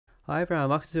Hi everyone,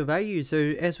 welcome to Veru. So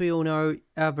as we all know,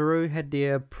 Veru had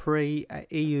their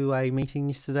pre-EUA meeting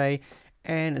yesterday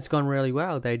and it's gone really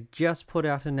well. They just put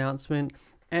out an announcement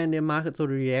and their market's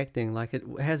already reacting. Like, it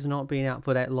has not been out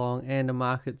for that long and the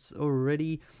market's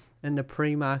already in the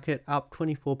pre-market up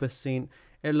 24%.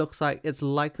 It looks like it's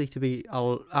likely to be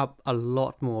up a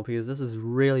lot more because this is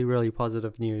really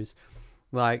positive news.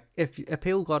 Like, if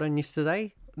people got in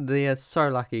yesterday, they're so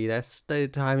lucky. Their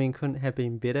timing couldn't have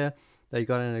been better. They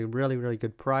got in a really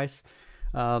good price.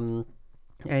 And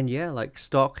yeah, like,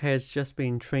 stock has just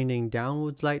been trending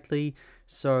downwards lately.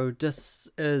 So this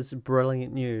is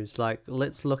brilliant news. Like,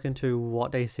 let's look into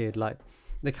what they said. Like,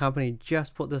 the company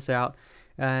just put this out,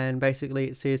 and basically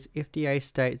it says FDA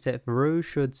states that Veru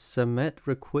should submit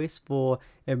requests for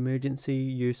emergency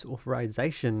use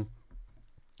authorization.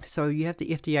 So you have the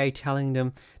FDA telling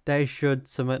them they should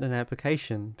submit an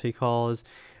application because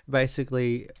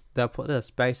basically they'll put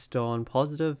this based on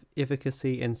positive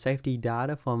efficacy and safety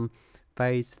data from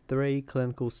phase 3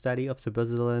 clinical study of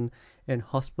sabizilin in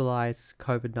hospitalized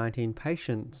COVID-19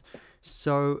 patients.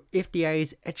 So FDA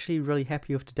is actually really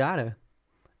happy with the data.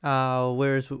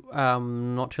 Whereas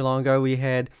not too long ago we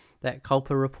had that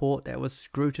CULPA report that was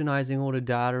scrutinizing all the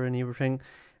data and everything.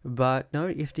 But no,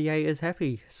 FDA is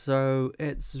happy, so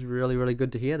it's really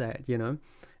good to hear that, you know.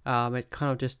 It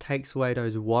kind of just takes away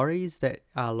those worries that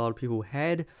a lot of people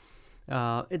had.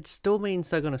 It still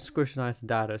means they're going to scrutinize the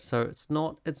data, so it's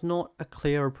not a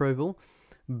clear approval,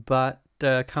 but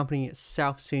the company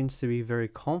itself seems to be very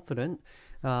confident.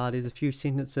 There's a few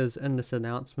sentences in this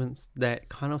announcement that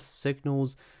kind of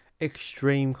signals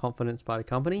extreme confidence by the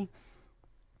company.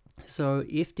 So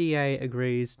FDA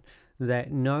agrees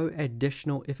that no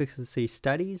additional efficacy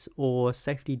studies or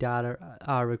safety data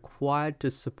are required to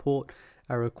support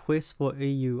a request for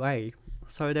EUA.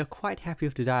 So they're quite happy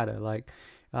with the data. Like,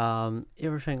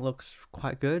 everything looks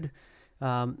quite good.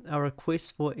 A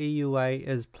request for EUA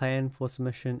is planned for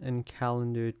submission in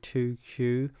calendar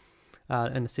 2Q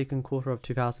in the second quarter of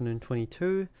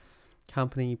 2022.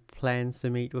 Company plans to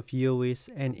meet with US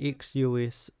and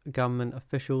ex-US government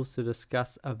officials to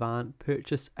discuss advance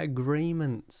purchase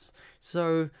agreements.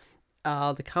 So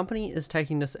the company is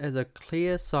taking this as a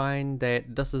clear sign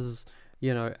that this is,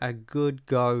 you know, a good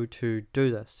go to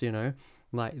do this, you know,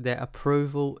 like that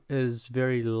approval is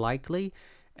very likely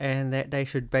and that they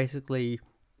should basically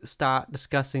start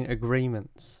discussing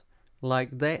agreements.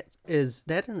 Like, that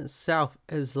in itself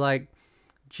is like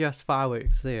just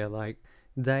fireworks there. Like,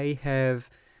 they have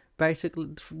basically,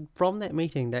 from that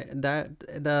meeting,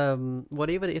 that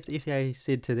whatever the FDA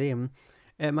said to them,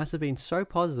 it must have been so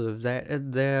positive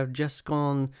that they've just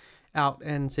gone out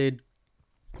and said,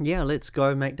 yeah, let's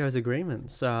go make those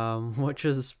agreements, which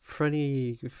is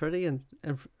pretty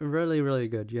and really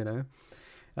good, you know.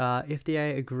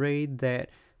 FDA agreed that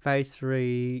phase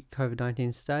 3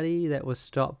 COVID-19 study that was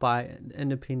stopped by an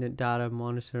independent data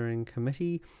monitoring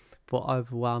committee for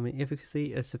overwhelming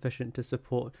efficacy is sufficient to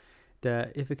support the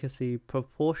efficacy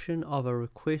proportion of a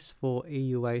request for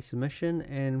EUA submission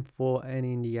and for an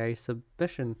NDA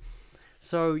submission.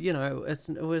 So, you know, it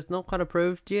was not quite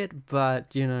approved yet,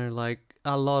 but, you know, like,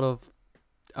 a lot of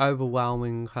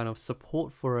overwhelming kind of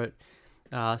support for it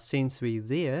seems to be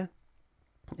there.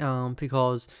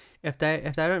 Because if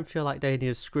they don't feel like they need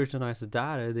to scrutinize the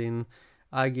data, then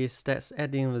I guess that's,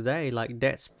 at the end of the day, like,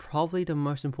 that's probably the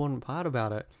most important part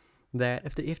about it. That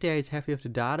if the FDA is happy with the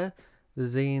data,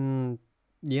 then,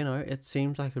 you know, it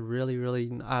seems like a really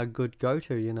good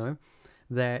go-to, you know,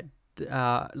 that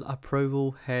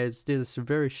approval there's a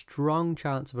very strong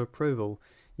chance of approval.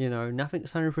 You know,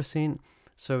 nothing's 100%,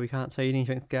 so we can't say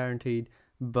anything's guaranteed,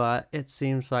 but it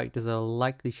seems like there's a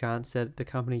likely chance that the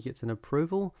company gets an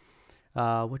approval,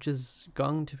 which is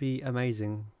going to be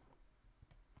amazing.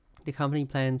 The company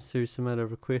plans to submit a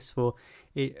request for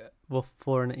an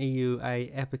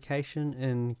EUA application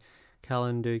in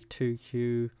calendar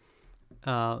 2Q,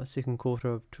 second quarter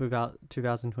of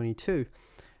 2022.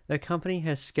 The company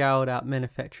has scaled up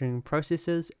manufacturing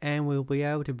processes and will be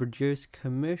able to produce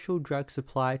commercial drug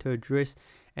supply to address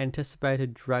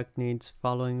anticipated drug needs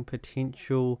following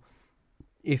potential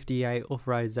FDA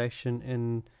authorization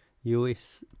in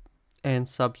US and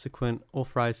subsequent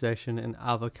authorization in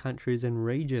other countries and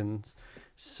regions.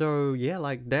 So yeah,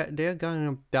 like, they're going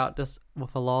about this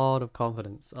with a lot of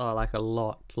confidence. Like, a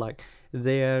lot. Like,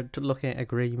 they're looking at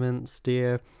agreements.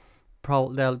 They're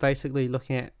basically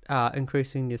looking at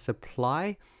increasing their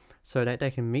supply so that they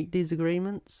can meet these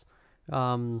agreements.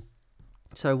 So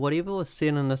whatever was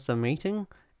said in this meeting,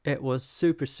 it was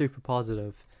super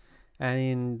positive.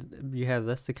 And you have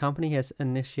this: the company has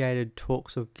initiated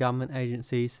talks with government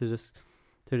agencies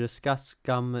to to discuss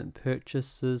government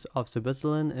purchases of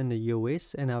Switzerland in the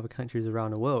US and other countries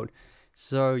around the world.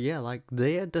 So yeah, like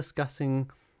they're discussing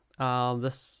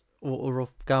this or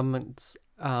of governments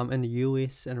in the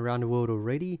US and around the world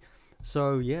already.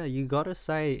 So yeah, you gotta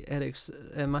say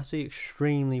it must be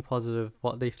extremely positive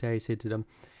what the FDA said to them.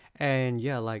 And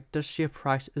yeah, like this share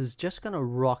price is just gonna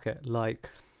rocket. Like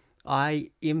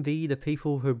I envy the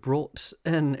people who brought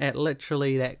in at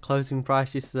literally that closing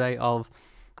price yesterday of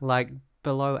like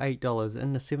below $8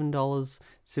 in the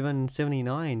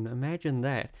 $7.79. Imagine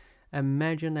that.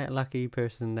 Imagine that lucky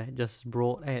person that just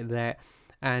brought at that.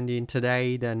 And then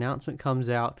today the announcement comes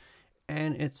out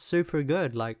and it's super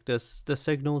good. Like the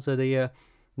signals are there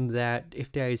that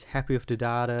FDA is happy with the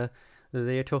data.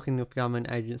 They're talking with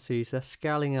government agencies. They're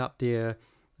scaling up their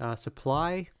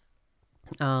supply.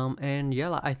 And yeah,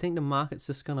 like, I think the market's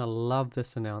just gonna love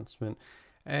this announcement,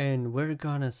 and we're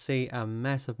gonna see a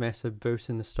massive boost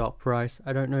in the stock price.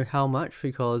 I don't know how much,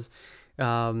 because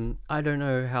I don't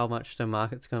know how much the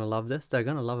market's gonna love this. They're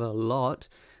gonna love it a lot,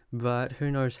 but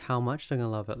who knows how much they're gonna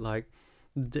love it. Like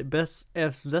this,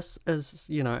 if this is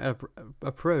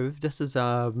approved, this is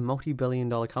a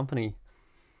multi-billion-dollar company.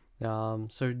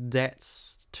 So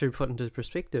that's to put into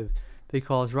perspective,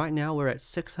 because right now we're at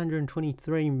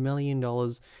 $623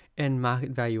 million in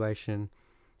market valuation.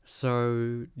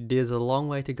 So there's a long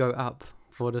way to go up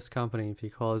for this company,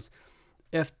 because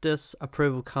if this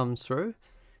approval comes through,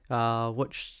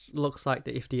 which looks like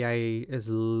the FDA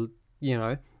is,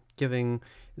 giving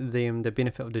them the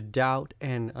benefit of the doubt,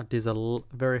 and there's a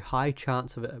very high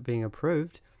chance of it being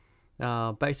approved,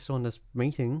 based on this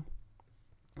meeting.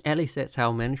 At least that's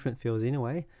how management feels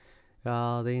anyway.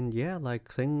 Then yeah, like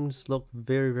things look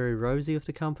very rosy with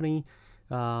the company.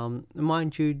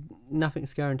 Mind you,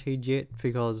 nothing's guaranteed yet,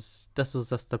 because this was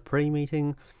just a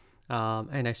pre-meeting,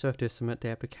 and they still have to submit the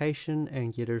application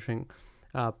and get everything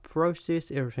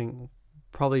processed. Everything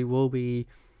probably will be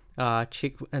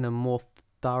checked in a more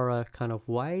thorough kind of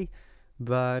way.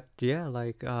 But yeah,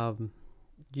 like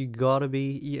you gotta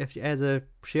be, if as a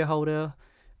shareholder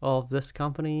of this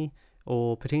company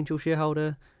or potential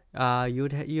shareholder,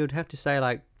 you'd have to say,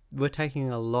 like, we're taking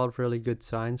a lot of really good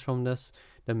signs from this.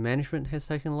 The management has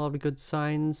taken a lot of good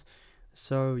signs.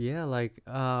 So yeah, like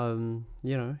I'm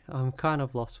kind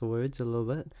of lost for words a little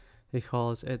bit,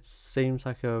 because it seems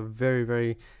like a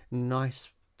very nice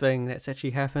thing that's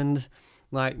actually happened.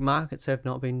 Like, markets have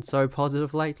not been so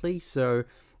positive lately, so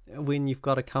when you've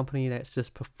got a company that's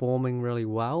just performing really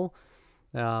well,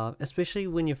 especially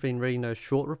when you've been reading those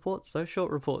short reports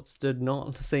did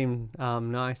not seem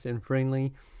nice and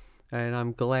friendly. And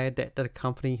I'm glad that the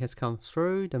company has come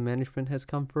through, the management has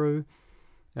come through,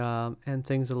 and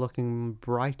things are looking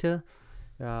brighter.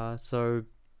 So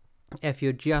if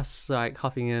you're just like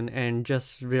hopping in and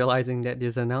just realizing that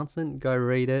there's an announcement, go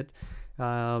read it,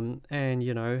 and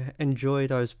enjoy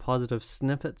those positive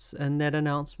snippets in that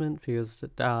announcement, because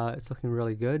it's looking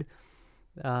really good.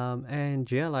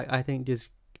 And yeah, like I think just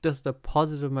the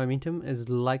positive momentum is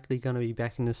likely going to be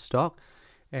back in the stock,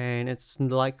 and it's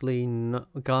likely not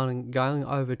going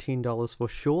over $10 for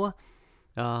sure.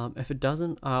 If it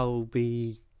doesn't, I'll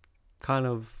be kind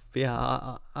of,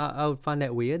 I would find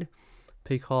that weird,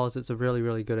 because it's a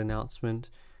really good announcement.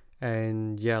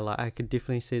 And yeah, like I could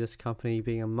definitely see this company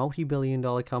being a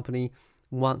multi-billion-dollar company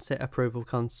once that approval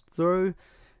comes through.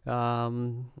 I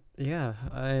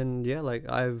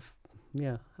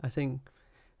think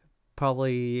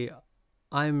probably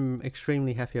I'm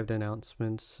extremely happy with the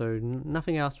announcement. So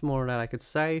nothing else more that I could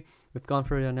say. We've gone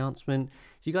through the announcement.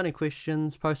 If you got any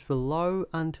questions, post below.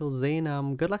 Until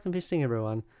then, good luck investing,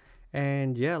 everyone.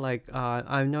 And yeah, like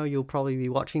I know you'll probably be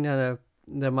watching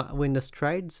when this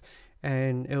trades,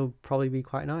 and it'll probably be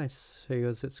quite nice,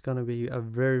 because it's going to be a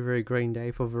very green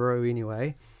day for Veru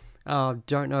anyway.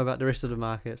 Don't know about the rest of the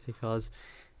market, because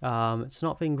it's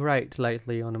not been great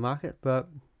lately on the market, but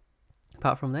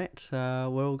apart from that,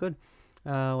 we're all good.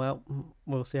 Well,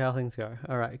 we'll see how things go.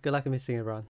 Alright, good luck investing, everyone.